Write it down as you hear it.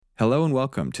Hello and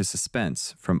welcome to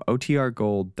Suspense from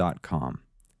OTRGold.com.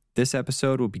 This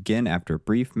episode will begin after a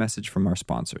brief message from our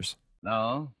sponsors.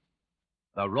 Now,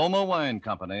 the Roma Wine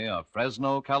Company of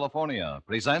Fresno, California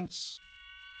presents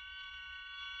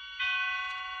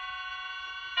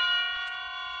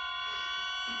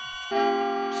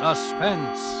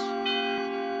Suspense.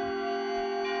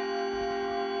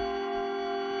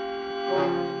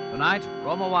 Tonight,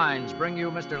 Roma Wines bring you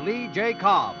Mr. Lee J.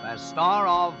 Cobb as star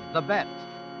of The Bet,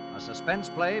 a suspense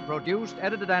play produced,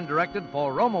 edited, and directed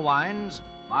for Roma Wines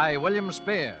by William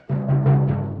Spear.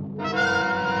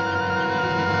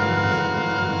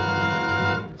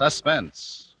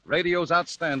 Suspense, radio's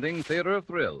outstanding theater of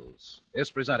thrills,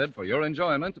 is presented for your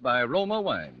enjoyment by Roma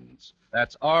Wines.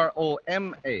 That's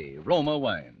R-O-M-A, Roma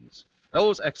Wines.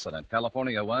 Those excellent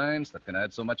California wines that can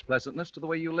add so much pleasantness to the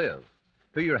way you live,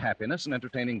 to your happiness in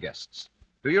entertaining guests,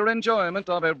 to your enjoyment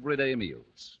of everyday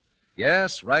meals.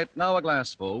 Yes, right now a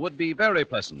glassful would be very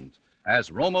pleasant as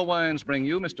Roma Wines bring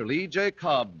you Mr. Lee J.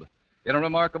 Cobb in a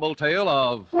remarkable tale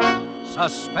of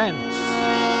suspense.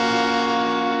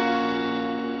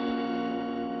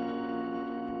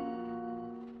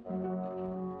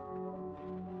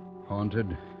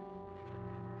 Haunted?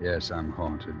 Yes, I'm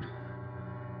haunted.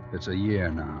 It's a year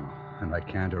now, and I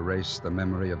can't erase the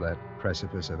memory of that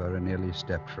precipice I very nearly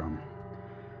stepped from.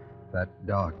 That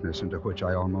darkness into which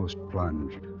I almost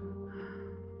plunged.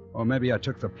 Or maybe I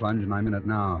took the plunge and I'm in it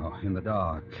now, in the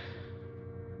dark.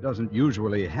 It doesn't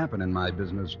usually happen in my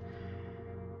business.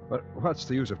 But what's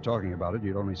the use of talking about it?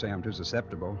 You'd only say I'm too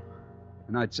susceptible.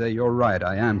 And I'd say you're right,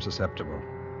 I am susceptible.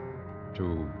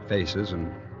 To faces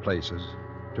and places.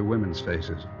 To women's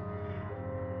faces.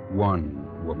 One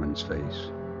woman's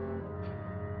face.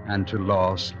 And to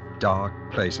lost, dark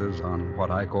places on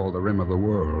what I call the rim of the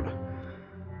world.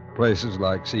 Places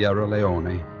like Sierra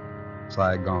Leone,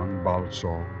 Saigon,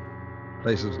 Balsall.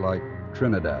 Places like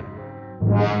Trinidad.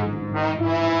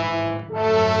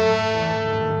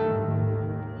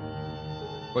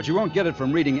 But you won't get it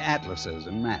from reading atlases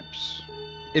and maps.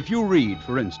 If you read,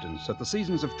 for instance, that the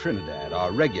seasons of Trinidad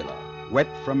are regular, wet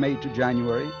from May to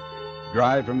January,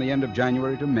 dry from the end of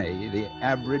January to May, the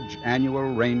average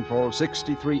annual rainfall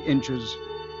 63 inches,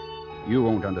 you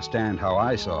won't understand how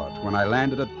I saw it when I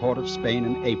landed at Port of Spain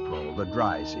in April, the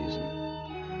dry season.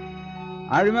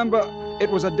 I remember it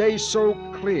was a day so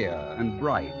clear and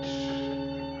bright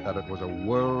that it was a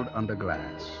world under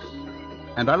glass.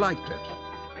 And I liked it.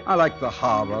 I liked the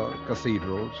harbor,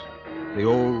 cathedrals, the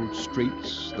old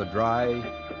streets, the dry,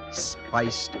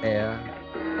 spiced air,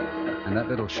 and that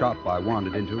little shop I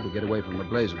wandered into to get away from the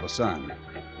blaze of the sun.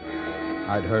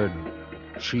 I'd heard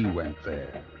she went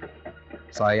there.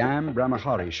 Siam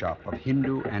Brahmachari shop of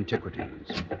Hindu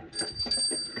antiquities.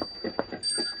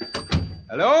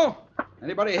 Hello?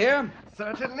 Anybody here?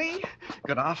 Certainly.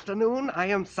 Good afternoon. I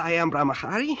am Siam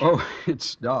Brahmachari. Oh,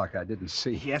 it's dark. I didn't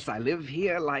see. Yes, I live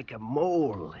here like a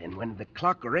mole, and when the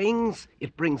clock rings,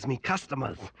 it brings me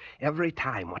customers every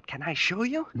time. What can I show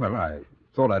you? Well, I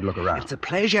thought I'd look around. It's a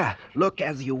pleasure. Look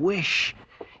as you wish.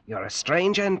 You're a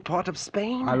stranger in Port of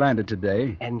Spain? I landed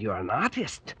today. And you're an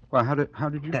artist? Well, how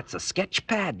did you... That's a sketch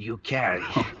pad you carry.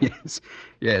 Oh,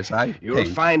 yes, I You'll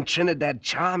paint. find Trinidad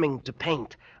charming to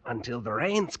paint until the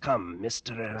rains come,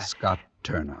 Mr. Scott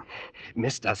Turner.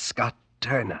 Mr. Scott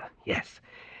Turner, yes.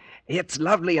 It's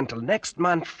lovely until next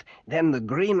month, then the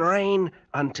green rain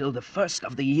until the first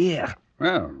of the year.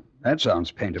 Well, that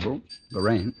sounds paintable, the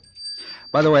rain.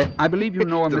 By the way, I believe you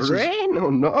know a The Mrs... rain?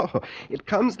 Oh, no. It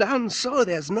comes down so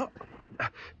there's no...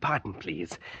 Pardon,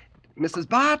 please. Mrs.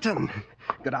 Barton.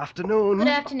 Good afternoon. Good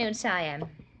afternoon, Siam.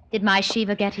 Did my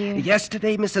Shiva get here?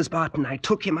 Yesterday, Mrs. Barton, I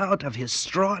took him out of his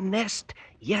straw nest.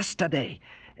 Yesterday.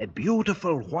 A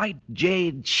beautiful white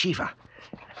jade Shiva.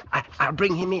 I'll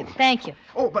bring him in. Thank you.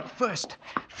 Oh, but first,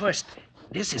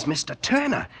 this is Mr.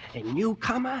 Turner, a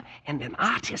newcomer and an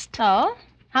artist. Oh?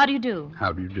 How do you do?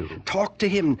 How do you do? Talk to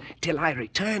him till I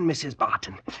return, Mrs.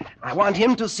 Barton. I want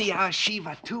him to see our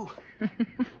Shiva, too.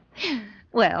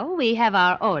 Well, we have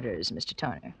our orders, Mr.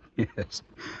 Turner. Yes.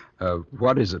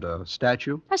 What is it, a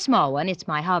statue? A small one. It's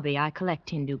my hobby. I collect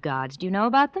Hindu gods. Do you know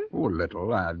about them? Oh, a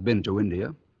little. I've been to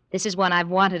India. This is one I've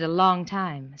wanted a long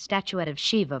time. A statuette of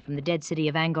Shiva from the dead city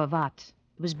of Angkor Wat.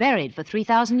 It was buried for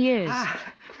 3,000 years.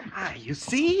 You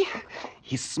see?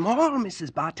 He's small,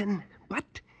 Mrs. Barton,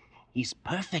 but he's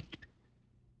perfect.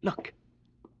 Look,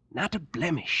 not a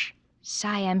blemish.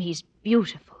 Siam, he's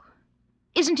beautiful.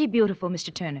 Isn't he beautiful,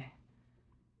 Mr. Turner?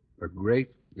 The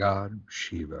great god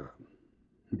Shiva.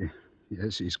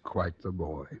 Yes, he's quite the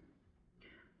boy.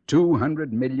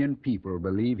 200 million people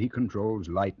believe he controls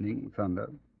lightning, thunder,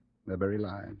 their very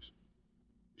lives.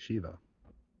 Shiva.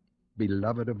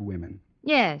 beloved of women.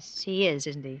 Yes, he is,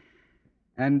 isn't he?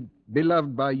 And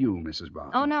beloved by you, Mrs.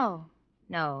 Barton. Oh, no.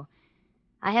 No.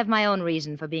 I have my own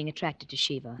reason for being attracted to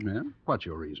Shiva. Yeah? What's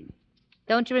your reason?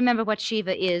 Don't you remember what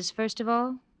Shiva is, first of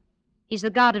all? He's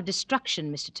the god of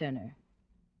destruction, Mr. Turner.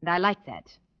 And I like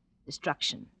that.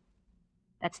 Destruction.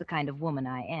 That's the kind of woman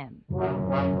I am.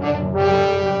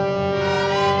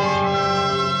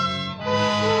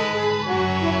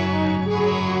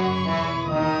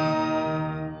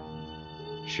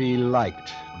 She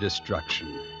liked destruction.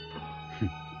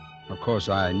 Of course,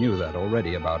 I knew that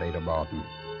already about Ada Barton.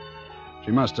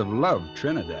 She must have loved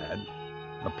Trinidad,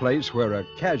 a place where a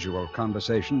casual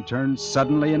conversation turns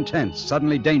suddenly intense,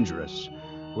 suddenly dangerous,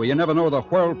 where you never know the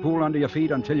whirlpool under your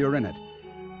feet until you're in it.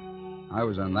 I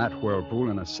was in that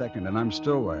whirlpool in a second, and I'm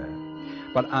still there.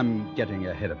 But I'm getting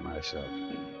ahead of myself.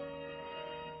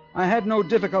 I had no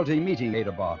difficulty meeting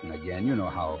Ada Barton again. You know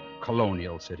how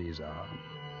colonial cities are.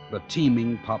 The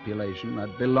teeming population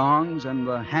that belongs and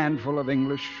the handful of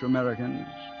English, Americans,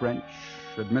 French,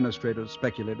 administrators,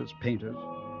 speculators, painters,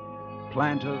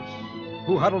 planters,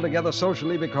 who huddle together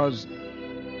socially because,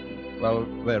 well,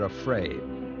 they're afraid.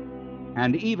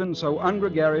 And even so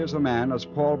ungregarious a man as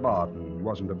Paul Barton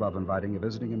wasn't above inviting a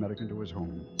visiting American to his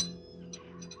home.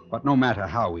 But no matter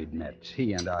how we'd met,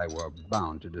 he and I were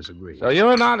bound to disagree. So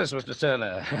you're an artist, Mr.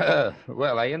 Turner.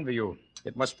 Well, I envy you.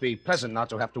 It must be pleasant not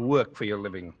to have to work for your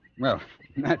living. Well,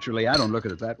 naturally, I don't look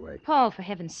at it that way. Paul, for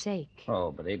heaven's sake.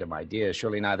 Oh, but Ada, my dear,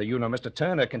 surely neither you nor Mr.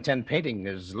 Turner contend painting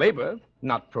is labor,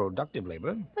 not productive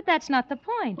labor. But that's not the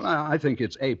point. Well, I think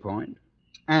it's a point.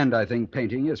 And I think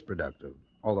painting is productive.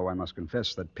 Although I must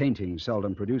confess that painting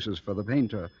seldom produces for the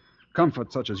painter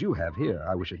comfort such as you have here.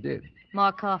 I wish it did.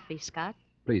 More coffee, Scott.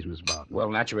 Please, Miss Barton. Well,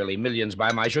 naturally, millions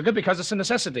buy my sugar because it's a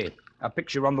necessity. A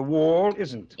picture on the wall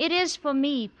isn't. It is for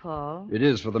me, Paul. It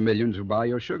is for the millions who buy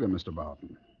your sugar, Mr.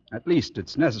 Barton. At least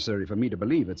it's necessary for me to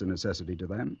believe it's a necessity to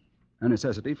them. A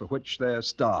necessity for which they're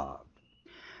starved.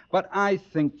 But I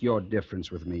think your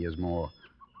difference with me is more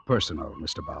personal,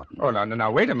 Mr. Barton. Oh,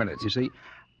 no, wait a minute. You see,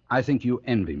 I think you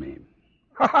envy me.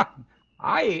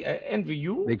 I envy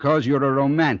you? Because you're a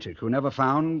romantic who never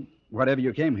found whatever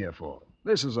you came here for.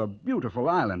 This is a beautiful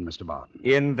island, Mr. Barton.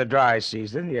 In the dry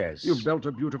season, yes. You've built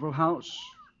a beautiful house,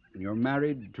 and you're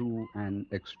married to an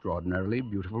extraordinarily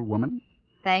beautiful woman.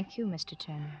 Thank you, Mr.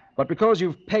 Turner. But because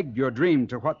you've pegged your dream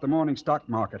to what the morning stock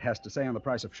market has to say on the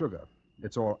price of sugar,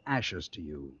 it's all ashes to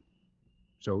you.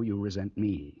 So you resent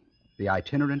me, the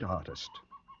itinerant artist,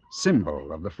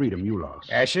 symbol of the freedom you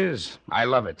lost. Ashes? I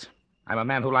love it. I'm a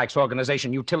man who likes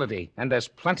organization, utility, and there's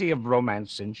plenty of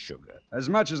romance in sugar. As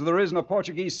much as there is in a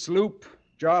Portuguese sloop,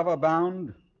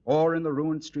 Java-bound, or in the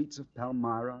ruined streets of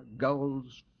Palmyra,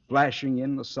 gulls flashing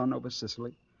in the sun over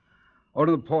Sicily, or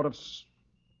in the port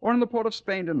of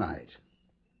Spain tonight,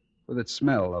 with its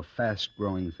smell of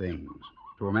fast-growing things,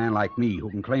 to a man like me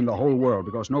who can claim the whole world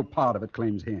because no part of it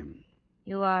claims him.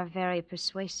 You are very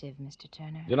persuasive, Mr.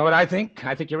 Turner. You know what I think?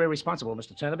 I think you're irresponsible,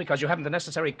 Mr. Turner, because you haven't the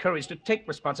necessary courage to take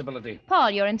responsibility.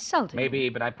 Paul, you're insulting. Maybe,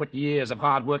 but I put years of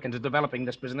hard work into developing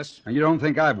this business. And you don't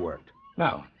think I've worked?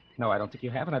 No, I don't think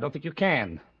you have, and I don't think you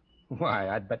can. Why,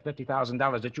 I'd bet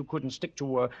 $50,000 that you couldn't stick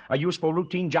to a useful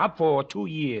routine job for 2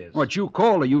 years. What you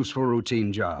call a useful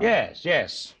routine job?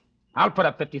 Yes. I'll put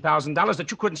up $50,000 that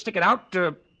you couldn't stick it out,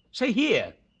 say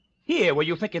here, where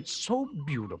you think it's so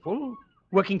beautiful,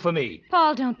 working for me.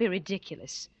 Paul, don't be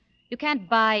ridiculous. You can't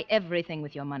buy everything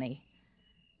with your money.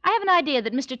 I have an idea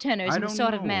that Mr. Turner isn't the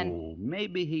sort of man...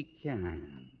 Maybe he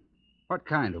can. What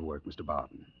kind of work, Mr.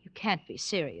 Barton? You can't be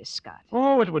serious, Scott.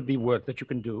 Oh, it would be work that you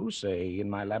can do, say, in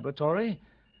my laboratory.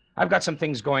 I've got some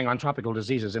things going on tropical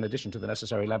diseases in addition to the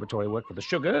necessary laboratory work for the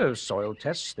sugar, soil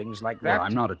tests, things like that. Well,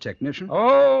 I'm not a technician.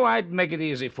 Oh, I'd make it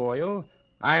easy for you.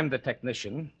 I'm the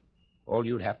technician. All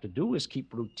you'd have to do is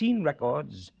keep routine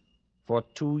records for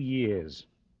 2 years.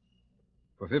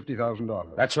 For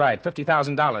 $50,000? That's right,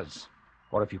 $50,000.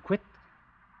 Or if you quit,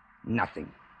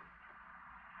 nothing.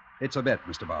 It's a bet,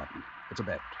 Mr. Barton. It's a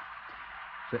bet.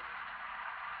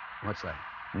 What's that?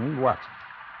 What?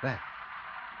 That.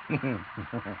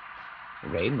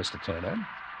 Rain, Mr. Turner.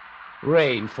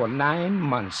 Rain for 9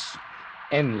 months.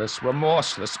 Endless,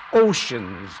 remorseless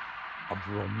oceans of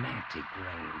romantic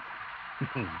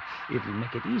rain. It'll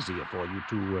make it easier for you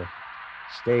to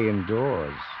stay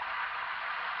indoors.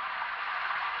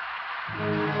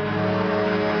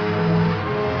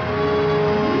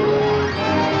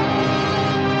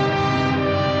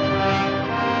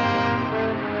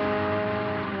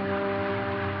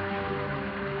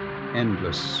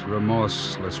 Endless,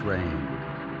 remorseless rain.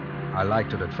 I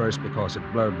liked it at first because it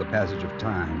blurred the passage of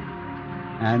time.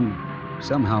 And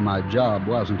somehow my job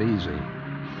wasn't easy.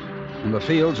 In the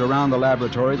fields around the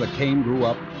laboratory, the cane grew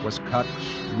up, was cut,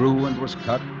 grew and was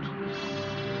cut.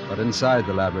 But inside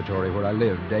the laboratory where I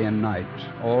lived day and night,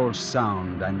 all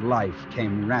sound and life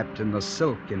came wrapped in the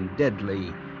silken,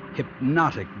 deadly,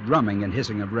 hypnotic drumming and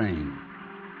hissing of rain.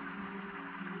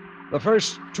 The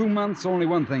first 2 months, only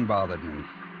one thing bothered me.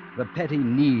 The petty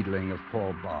needling of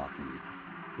Paul Barton.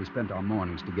 We spent our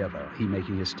mornings together, he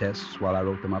making his tests while I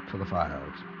wrote them up for the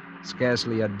files.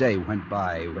 Scarcely a day went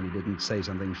by when he didn't say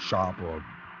something sharp or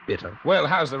bitter. Well,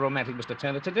 how's the romantic Mr.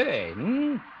 Turner today?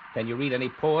 Can you read any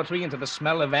poetry into the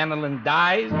smell of aniline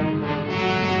dyes?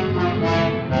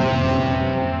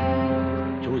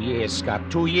 2 years, Scott,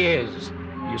 2 years.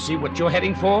 You see what you're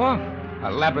heading for?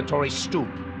 A laboratory stoop.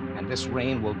 And this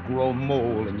rain will grow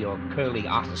mole in your curly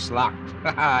artist lock.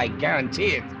 I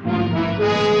guarantee it.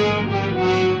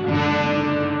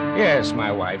 Yes,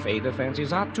 my wife, Ada,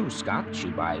 fancies art too, Scott. She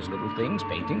buys little things,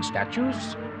 paintings,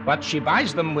 statues. But she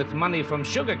buys them with money from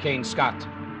sugarcane, Scott.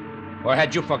 Or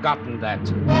had you forgotten that?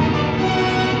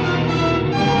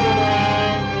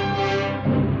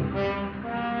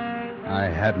 I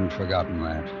hadn't forgotten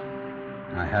that.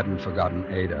 I hadn't forgotten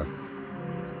Ada.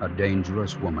 A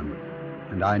dangerous woman.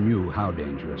 And I knew how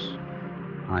dangerous.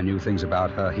 I knew things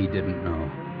about her he didn't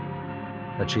know.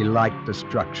 That she liked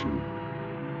destruction.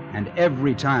 And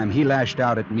every time he lashed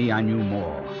out at me, I knew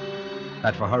more.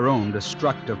 That for her own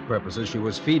destructive purposes, she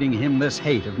was feeding him this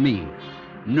hate of me,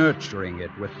 nurturing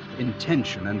it with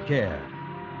intention and care.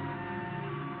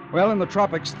 Well, in the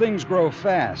tropics, things grow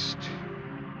fast.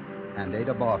 And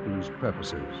Ada Barton's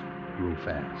purposes grew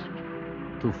fast,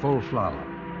 to full flower.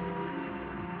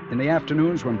 In the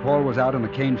afternoons, when Paul was out in the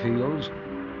cane fields,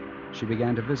 she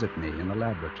began to visit me in the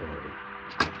laboratory.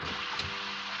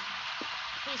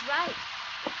 He's right.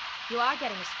 You are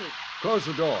getting a scoop. Close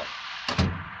the door.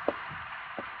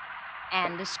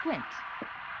 And a squint.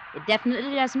 It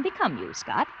definitely doesn't become you,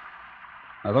 Scott.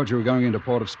 I thought you were going into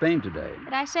Port of Spain today.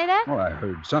 Did I say that? Oh, I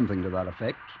heard something to that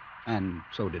effect. And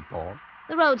so did Paul.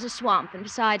 The road's a swamp, and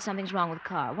besides, something's wrong with the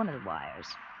car. One of the wires.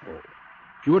 Oh.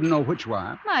 You wouldn't know which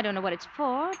wire? I don't know what it's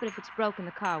for, but if it's broken,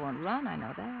 the car won't run. I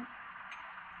know that.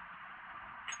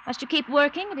 Must you keep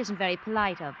working? It isn't very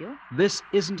polite of you. This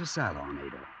isn't a salon,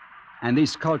 Ada. And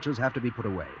these sculptures have to be put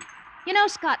away. You know,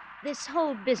 Scott, this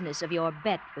whole business of your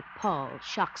bet with Paul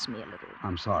shocks me a little.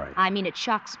 I'm sorry. I mean, it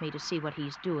shocks me to see what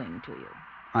he's doing to you.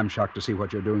 I'm shocked to see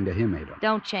what you're doing to him, Ada.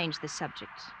 Don't change the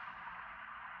subject.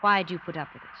 Why do you put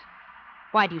up with it?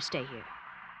 Why do you stay here?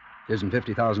 Isn't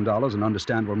 $50,000 an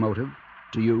understandable motive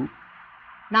to you?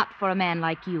 Not for a man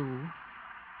like you.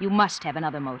 You must have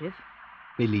another motive.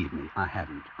 Believe me, I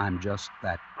haven't. I'm just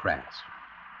that crass.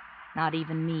 Not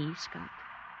even me, Scott.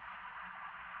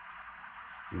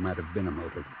 You might have been a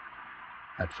motive.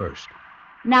 At first.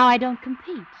 Now I don't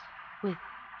compete with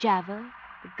Java,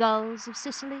 the gulls of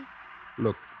Sicily.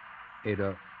 Look,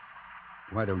 Ada,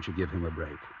 why don't you give him a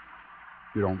break?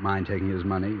 You don't mind taking his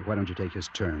money. Why don't you take his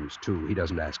terms, too? He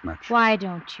doesn't ask much. Why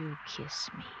don't you kiss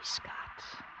me, Scott?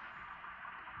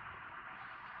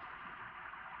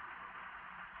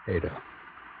 Ada.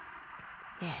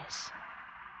 Yes.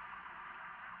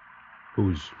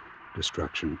 Whose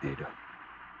destruction, Ada?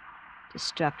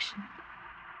 Destruction?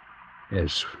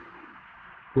 Yes.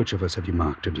 Which of us have you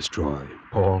marked to destroy?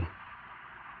 Paul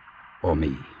or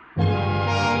me?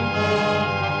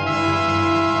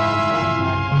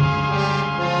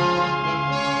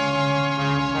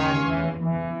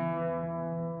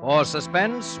 For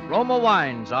suspense, Roma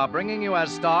Wines are bringing you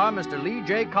as star Mr. Lee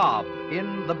J. Cobb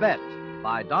in The Bet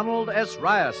by Donald S.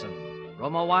 Ryerson.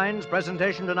 Roma Wines'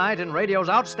 presentation tonight in radio's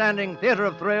outstanding theater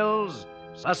of thrills,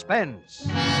 Suspense.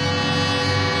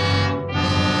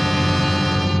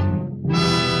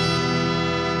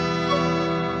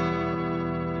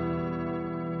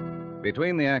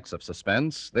 Between the acts of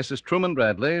suspense, this is Truman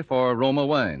Bradley for Roma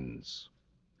Wines.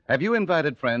 Have you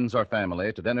invited friends or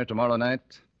family to dinner tomorrow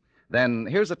night? Then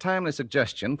here's a timely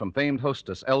suggestion from famed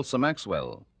hostess Elsa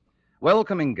Maxwell.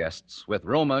 Welcoming guests with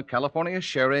Roma California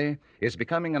Sherry is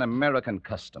becoming an American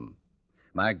custom.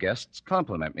 My guests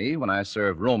compliment me when I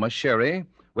serve Roma Sherry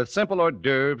with simple hors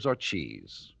d'oeuvres or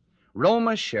cheese.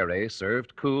 Roma Sherry,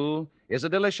 served cool, is a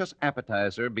delicious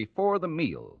appetizer before the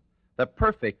meal, the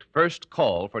perfect first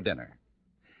call for dinner.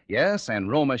 Yes, and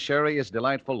Roma Sherry is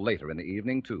delightful later in the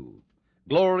evening, too.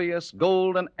 Glorious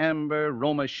golden amber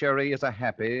Roma Sherry is a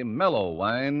happy, mellow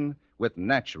wine with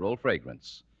natural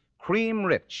fragrance. Cream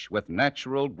rich with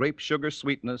natural grape sugar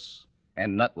sweetness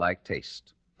and nut-like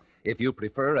taste. If you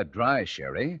prefer a dry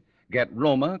sherry, get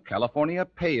Roma California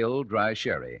Pale Dry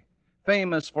Sherry,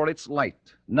 famous for its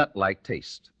light, nut-like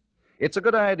taste. It's a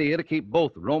good idea to keep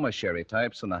both Roma sherry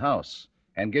types in the house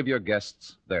and give your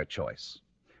guests their choice.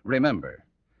 Remember,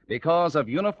 because of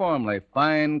uniformly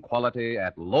fine quality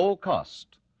at low cost,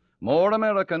 more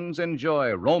Americans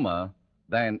enjoy Roma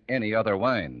than any other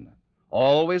wine.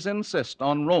 Always insist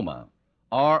on Roma,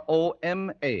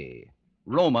 R-O-M-A,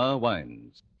 Roma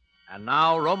wines. And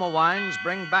now Roma Wines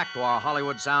bring back to our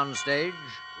Hollywood soundstage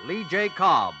Lee J.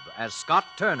 Cobb as Scott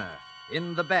Turner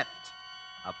in The Bet,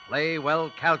 a play well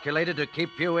calculated to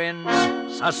keep you in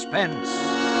suspense.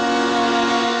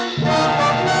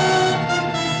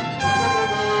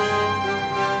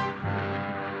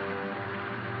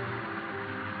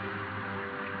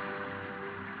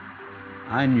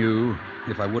 I knew,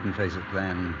 if I wouldn't face it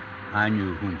then, I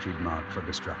knew whom she'd marked for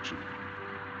destruction.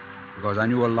 Because I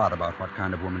knew a lot about what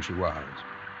kind of woman she was.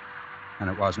 And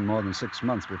it wasn't more than 6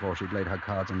 months before she'd laid her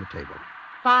cards on the table.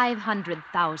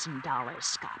 $500,000,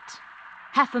 Scott.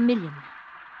 $500,000.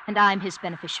 And I'm his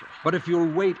beneficiary. But if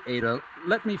you'll wait, Ada,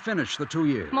 let me finish the 2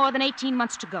 years. More than 18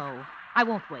 months to go. I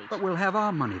won't wait. But we'll have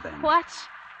our money then. What?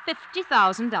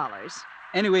 $50,000.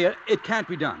 Anyway, it can't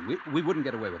be done. We wouldn't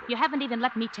get away with it. You haven't even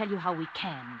let me tell you how we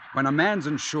can. When a man's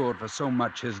insured for so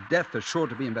much, his death is sure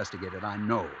to be investigated. I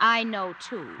know. I know,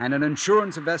 too. And an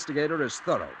insurance investigator is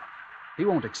thorough. He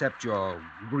won't accept your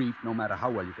grief no matter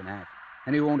how well you can act.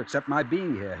 And he won't accept my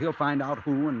being here. He'll find out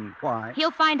who and why.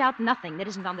 He'll find out nothing that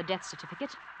isn't on the death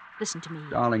certificate. Listen to me.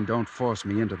 Darling, don't force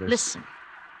me into this. Listen.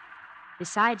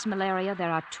 Besides malaria,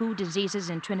 there are 2 diseases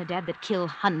in Trinidad that kill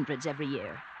hundreds every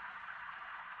year.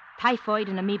 Typhoid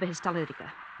and amoeba histolytica.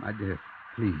 My dear,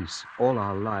 please. All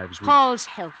our lives we... Paul's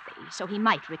healthy, so he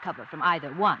might recover from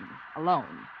either one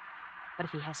alone. But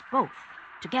if he has both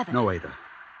together... No, Ada.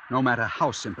 No matter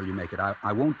how simple you make it,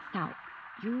 I won't... Now,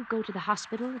 you go to the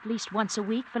hospital at least once a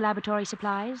week for laboratory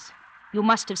supplies. You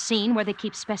must have seen where they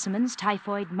keep specimens,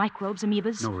 typhoid, microbes,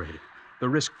 amoebas. No, Ada. The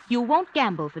risk... You won't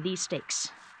gamble for these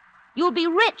stakes. You'll be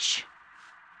rich.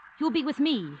 You'll be with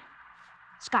me.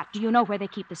 Scott, do you know where they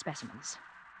keep the specimens?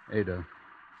 Ada,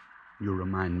 you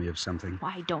remind me of something.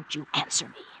 Why don't you answer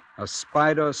me? A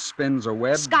spider spins a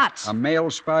web. Scott! A male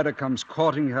spider comes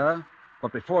courting her,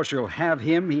 but before she'll have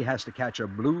him, he has to catch a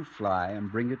blue fly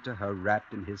and bring it to her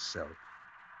wrapped in his self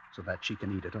so that she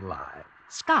can eat it alive.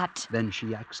 Scott! Then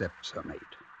she accepts her mate.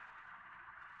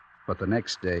 But the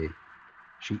next day,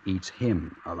 she eats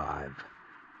him alive.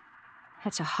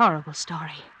 That's a horrible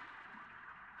story.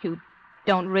 You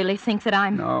don't really think that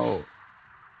I'm... No.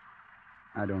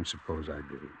 I don't suppose I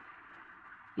do.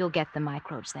 You'll get the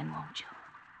microbes then, won't you?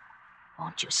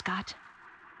 Won't you, Scott?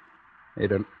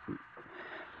 Ada,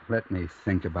 let me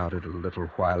think about it a little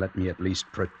while. Let me at least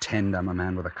pretend I'm a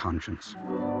man with a conscience.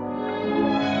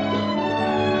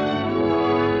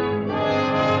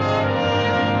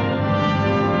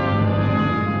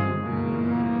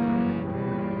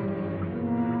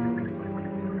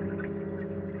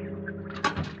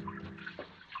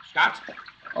 Scott?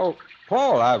 Oh,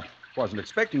 Paul, I wasn't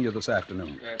expecting you this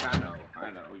afternoon. Yes, I know.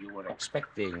 You were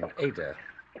expecting Ada.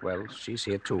 Well, she's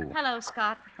here, too. Hello,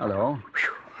 Scott. Hello.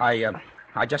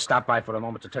 I just stopped by for a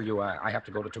moment to tell you I have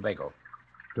to go to Tobago.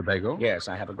 Tobago? Yes,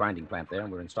 I have a grinding plant there,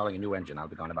 and we're installing a new engine. I'll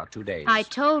be gone about 2 days. I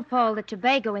told Paul that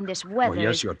Tobago in this weather... Oh,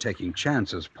 yes, you're taking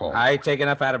chances, Paul. I take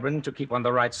enough Atabrin to keep on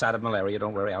the right side of malaria.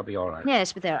 Don't worry, I'll be all right.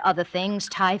 Yes, but there are other things,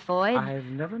 typhoid. I've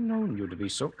never known you to be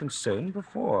so concerned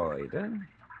before, Ada.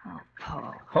 Oh,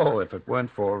 Paul. Oh, if it weren't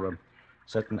for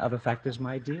certain other factors,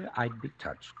 my dear, I'd be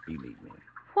touched, believe me.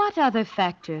 What other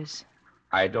factors?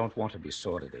 I don't want to be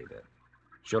sordid, Ada.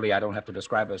 Surely I don't have to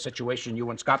describe a situation you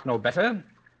and Scott know better.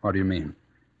 What do you mean?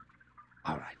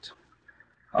 All right.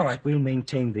 All right, we'll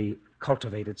maintain the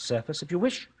cultivated surface if you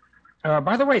wish.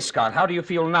 By the way, Scott, how do you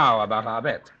feel now about our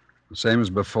bet? The same as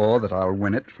before, that I'll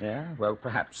win it? Yeah, well,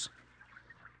 perhaps.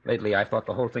 Lately, I thought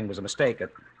the whole thing was a mistake,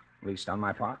 at least on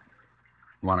my part.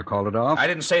 Want to call it off? I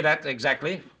didn't say that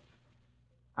exactly.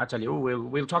 I'll tell you,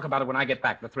 we'll talk about it when I get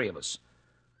back, the 3 of us.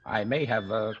 I may have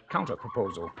a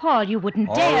counter-proposal. Paul, you wouldn't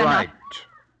All dare right. not...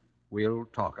 We'll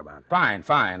talk about it. Fine,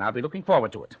 fine. I'll be looking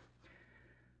forward to it.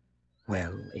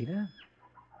 Well, Ada?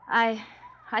 I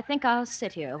think I'll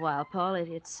sit here a while, Paul.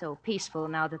 It's so peaceful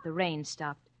now that the rain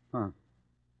stopped. Huh.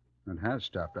 It has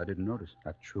stopped. I didn't notice.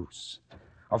 A truce.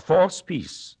 A false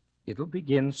peace. It'll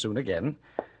begin soon again.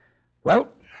 Well,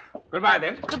 goodbye,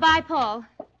 then. Goodbye, Paul.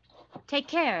 Take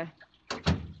care.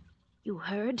 You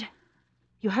heard?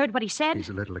 You heard what he said? He's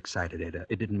a little excited, Ada.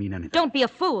 It didn't mean anything. Don't be a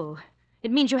fool.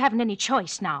 It means you haven't any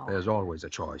choice now. There's always a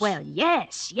choice. Well,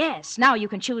 yes. Now you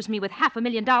can choose me with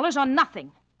 $500,000 or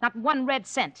nothing. Not 1 red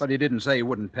cent. But he didn't say he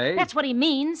wouldn't pay. That's what he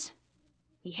means.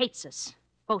 He hates us,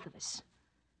 both of us.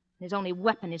 His only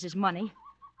weapon is his money.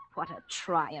 What a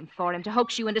triumph for him to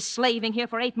hoax you into slaving here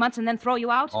for 8 months and then throw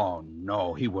you out. Oh,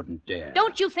 no, he wouldn't dare.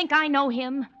 Don't you think I know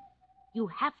him? You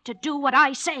have to do what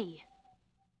I say.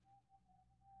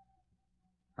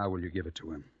 How will you give it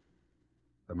to him?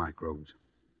 The microbes.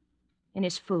 In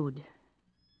his food.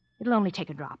 It'll only take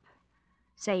a drop.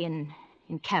 Say in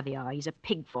caviar. He's a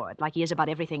pig for it, like he is about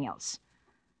everything else.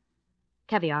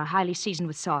 Caviar, highly seasoned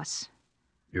with sauce.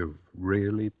 You've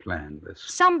really planned this?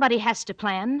 Somebody has to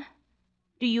plan.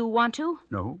 Do you want to?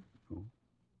 No.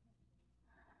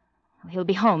 He'll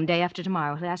be home day after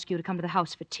tomorrow. He'll ask you to come to the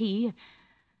house for tea.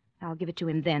 I'll give it to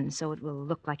him then, so it will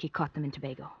look like he caught them in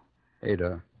Tobago.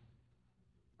 Ada,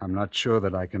 I'm not sure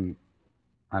that I can...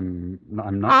 I'm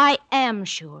not... I am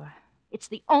sure. It's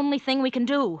the only thing we can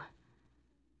do.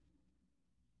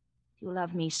 You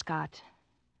love me, Scott.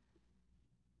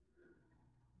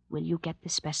 Will you get the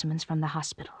specimens from the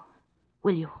hospital?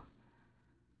 Will you?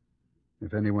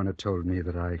 If anyone had told me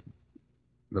that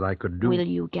I could do... Will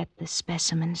you get the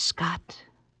specimens, Scott?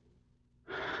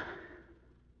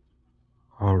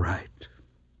 All right.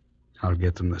 I'll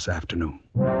get them this afternoon.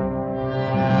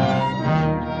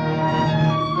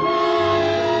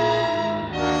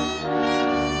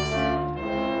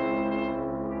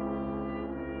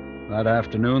 That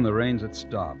afternoon, the rains had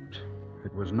stopped.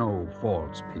 It was no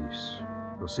false peace.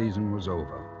 The season was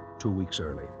over, 2 weeks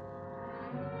early.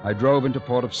 I drove into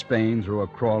Port of Spain through a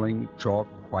crawling, chalk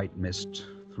white mist,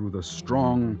 through the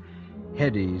strong,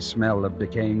 heady smell of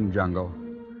decaying jungle.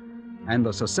 And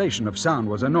the cessation of sound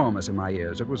was enormous in my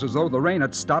ears. It was as though the rain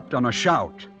had stopped on a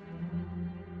shout.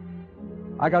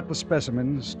 I got the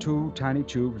specimens, 2 tiny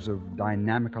tubes of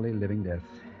dynamically living death.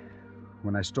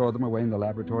 When I stored them away in the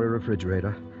laboratory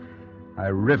refrigerator, I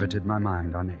riveted my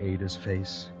mind on Ada's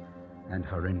face and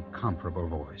her incomparable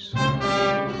voice.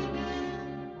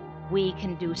 We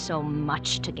can do so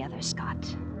much together,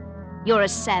 Scott. You're a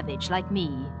savage like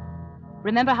me.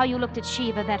 Remember how you looked at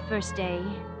Shiva that first day?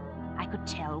 I could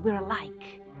tell we're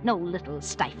alike. No little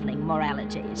stifling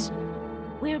moralities.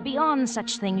 We're beyond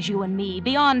such things, you and me,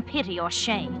 beyond pity or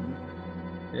shame.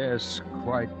 Yes,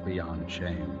 quite beyond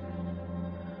shame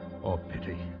or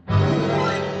pity.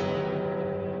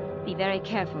 Be very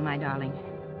careful, my darling.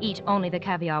 Eat only the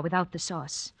caviar without the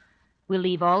sauce. We'll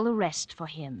leave all the rest for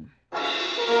him.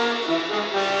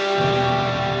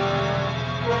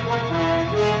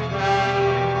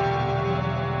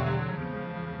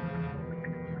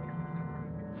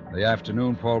 The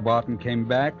afternoon Paul Barton came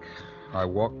back, I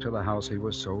walked to the house he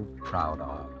was so proud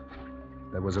of.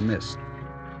 There was a mist,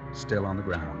 still on the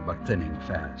ground, but thinning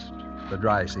fast. The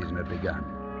dry season had begun.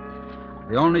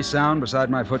 The only sound beside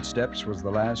my footsteps was the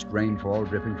last rainfall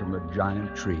dripping from the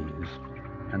giant trees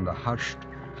and the hushed,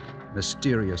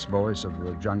 mysterious voice of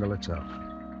the jungle itself.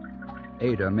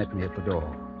 Ada met me at the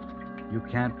door. You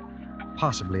can't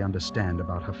possibly understand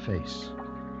about her face.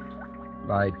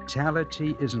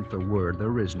 Vitality isn't the word.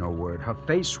 There is no word. Her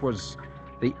face was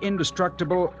the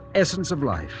indestructible essence of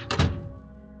life.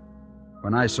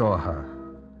 When I saw her,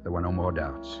 there were no more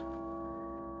doubts.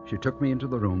 She took me into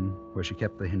the room where she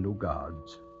kept the Hindu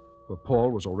gods, where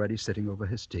Paul was already sitting over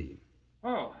his tea.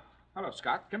 Oh, hello,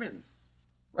 Scott. Come in.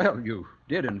 Well, you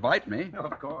did invite me.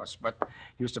 Of course, but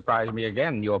you surprised me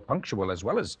again. You're punctual as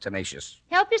well as tenacious.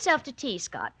 Help yourself to tea,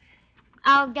 Scott.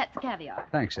 I'll get the caviar.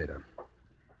 Thanks, Ada.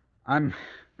 I'm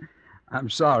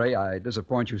sorry I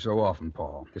disappoint you so often,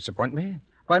 Paul. Disappoint me?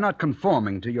 By not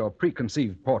conforming to your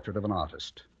preconceived portrait of an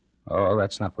artist. Oh,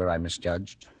 that's not where I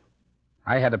misjudged.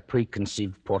 I had a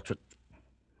preconceived portrait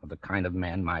of the kind of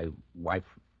man my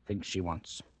wife thinks she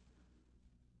wants.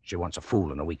 She wants a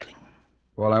fool and a weakling.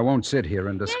 Well, I won't sit here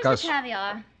and discuss... Here's the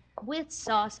caviar, with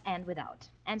sauce and without.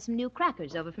 And some new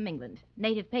crackers over from England.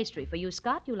 Native pastry for you,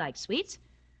 Scott. You like sweets.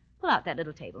 Pull out that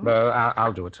little table.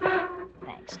 I'll do it.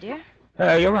 Thanks, dear.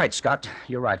 You're right, Scott.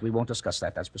 You're right. We won't discuss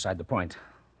that. That's beside the point.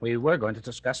 We were going to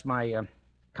discuss my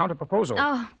counter-proposal.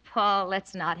 Oh, Paul,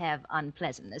 let's not have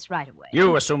unpleasantness right away.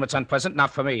 You assume it's unpleasant,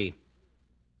 not for me.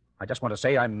 I just want to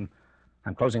say I'm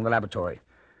closing the laboratory.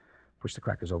 Push the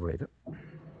crackers over, Ada.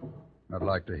 I'd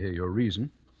like to hear your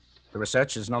reason. The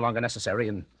research is no longer necessary,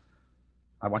 and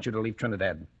I want you to leave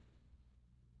Trinidad.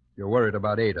 You're worried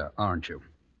about Ada, aren't you?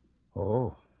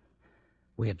 Oh.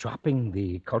 We're dropping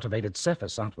the cultivated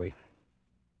surface, aren't we?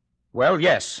 Well,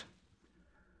 yes.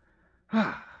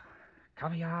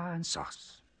 Caviar and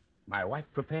sauce. My wife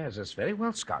prepares this very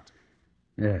well, Scott.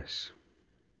 Yes.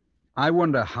 I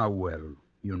wonder how well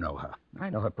you know her. I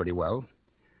know her pretty well.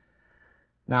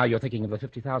 Now, you're thinking of the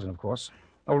 50,000, of course.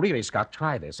 Oh, really, Scott,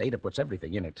 try this. Ada puts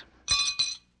everything in it.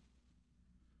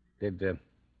 Did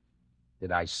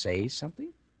I say something?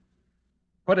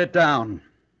 Put it down.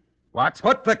 What?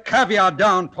 Put the caviar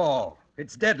down, Paul.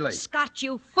 It's deadly. Scott,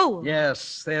 you fool.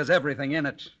 Yes, there's everything in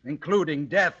it, including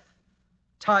death.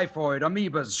 Typhoid,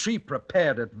 amoebas. She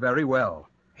prepared it very well.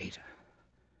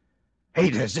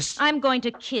 Ada, is this... I'm going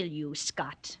to kill you,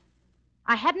 Scott.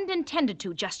 I hadn't intended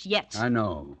to just yet. I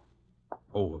know.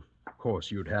 Oh, of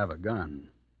course you'd have a gun.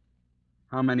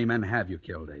 How many men have you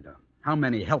killed, Ada? How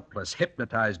many helpless,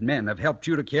 hypnotized men have helped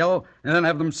you to kill and then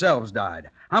have themselves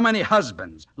died? How many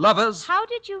husbands, lovers? How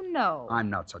did you know? I'm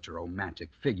not such a romantic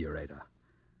figure, Ada.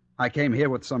 I came here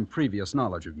with some previous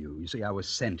knowledge of you. You see, I was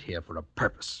sent here for a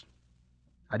purpose.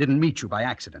 I didn't meet you by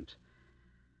accident.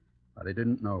 But I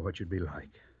didn't know what you'd be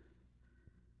like.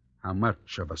 How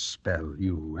much of a spell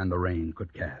you and the rain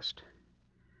could cast.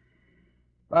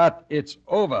 But it's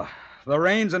over. The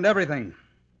rains and everything.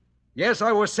 Yes,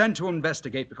 I was sent to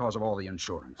investigate because of all the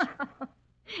insurance.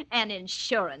 An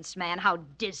insurance man, how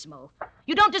dismal.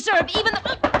 You don't deserve even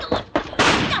the...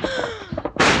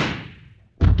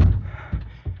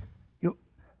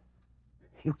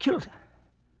 You killed her.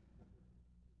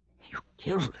 You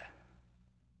killed her.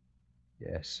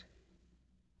 Yes.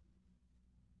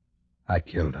 I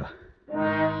killed her.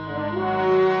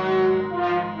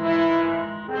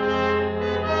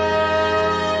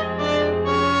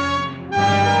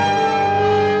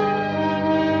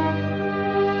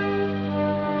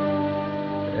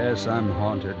 Yes, I'm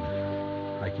haunted.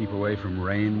 I keep away from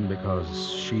rain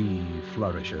because she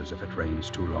flourishes if it rains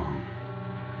too long.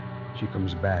 She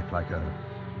comes back like a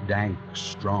dank,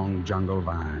 strong jungle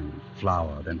vine,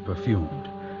 flowered and perfumed,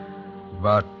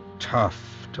 but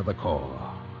tough to the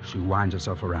core. She winds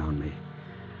herself around me.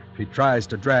 She tries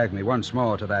to drag me once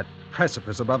more to that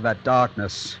precipice above that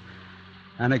darkness,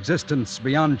 an existence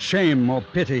beyond shame or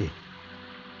pity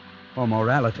or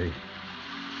morality.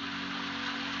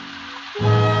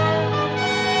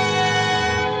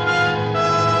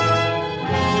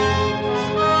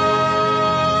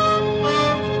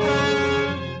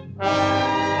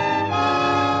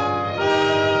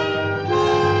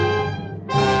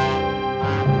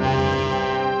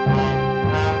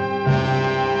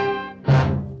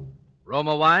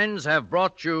 Roma Wines have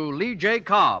brought you Lee J.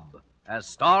 Cobb as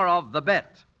star of The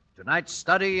Bet, tonight's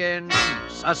study in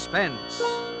suspense.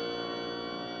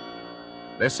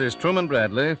 This is Truman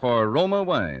Bradley for Roma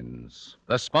Wines,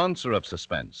 the sponsor of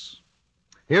Suspense.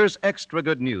 Here's extra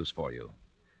good news for you.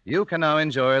 You can now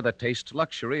enjoy the taste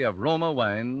luxury of Roma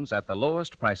Wines at the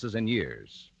lowest prices in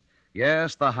years.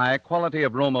 Yes, the high quality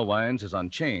of Roma Wines is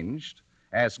unchanged,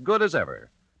 as good as ever.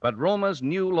 But Roma's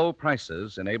new low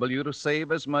prices enable you to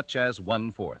save as much as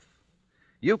 1/4.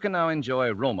 You can now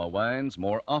enjoy Roma wines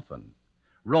more often.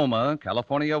 Roma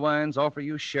California wines offer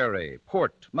you sherry,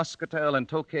 port, muscatel, and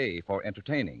tokay for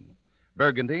entertaining,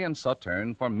 Burgundy and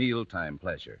Sauterne for mealtime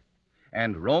pleasure,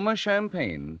 and Roma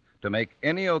champagne to make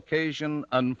any occasion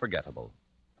unforgettable.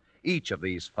 Each of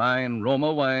these fine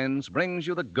Roma wines brings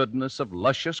you the goodness of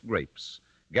luscious grapes,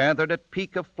 gathered at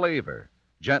peak of flavor,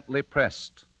 gently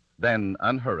pressed, then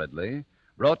unhurriedly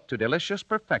brought to delicious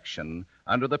perfection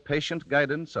under the patient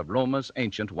guidance of Roma's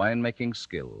ancient winemaking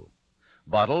skill.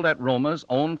 Bottled at Roma's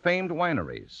own famed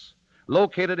wineries,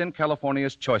 located in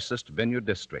California's choicest vineyard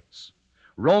districts.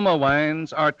 Roma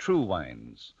wines are true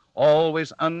wines,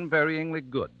 always unvaryingly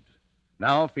good,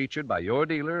 now featured by your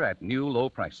dealer at new low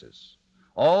prices.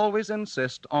 Always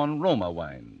insist on Roma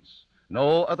wines.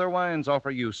 No other wines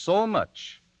offer you so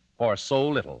much for so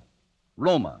little.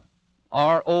 Roma.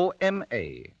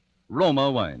 R-O-M-A,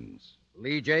 Roma Wines.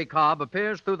 Lee J. Cobb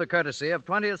appears through the courtesy of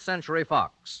 20th Century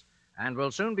Fox and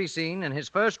will soon be seen in his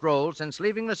first role since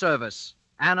leaving the service,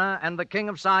 Anna and the King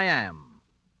of Siam.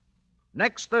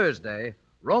 Next Thursday,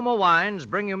 Roma Wines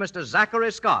bring you Mr.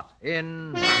 Zachary Scott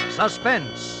in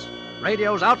Suspense,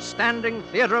 radio's outstanding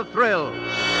theater of thrills.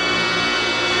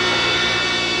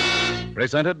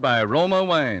 Presented by Roma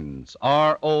Wines,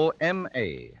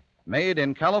 R-O-M-A, made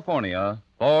in California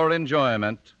for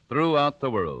enjoyment throughout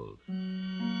the world.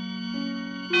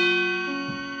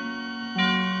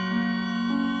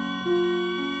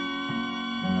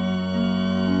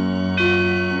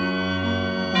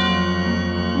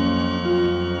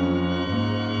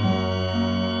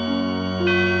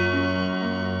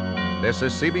 This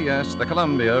is CBS, the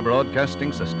Columbia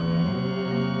Broadcasting System.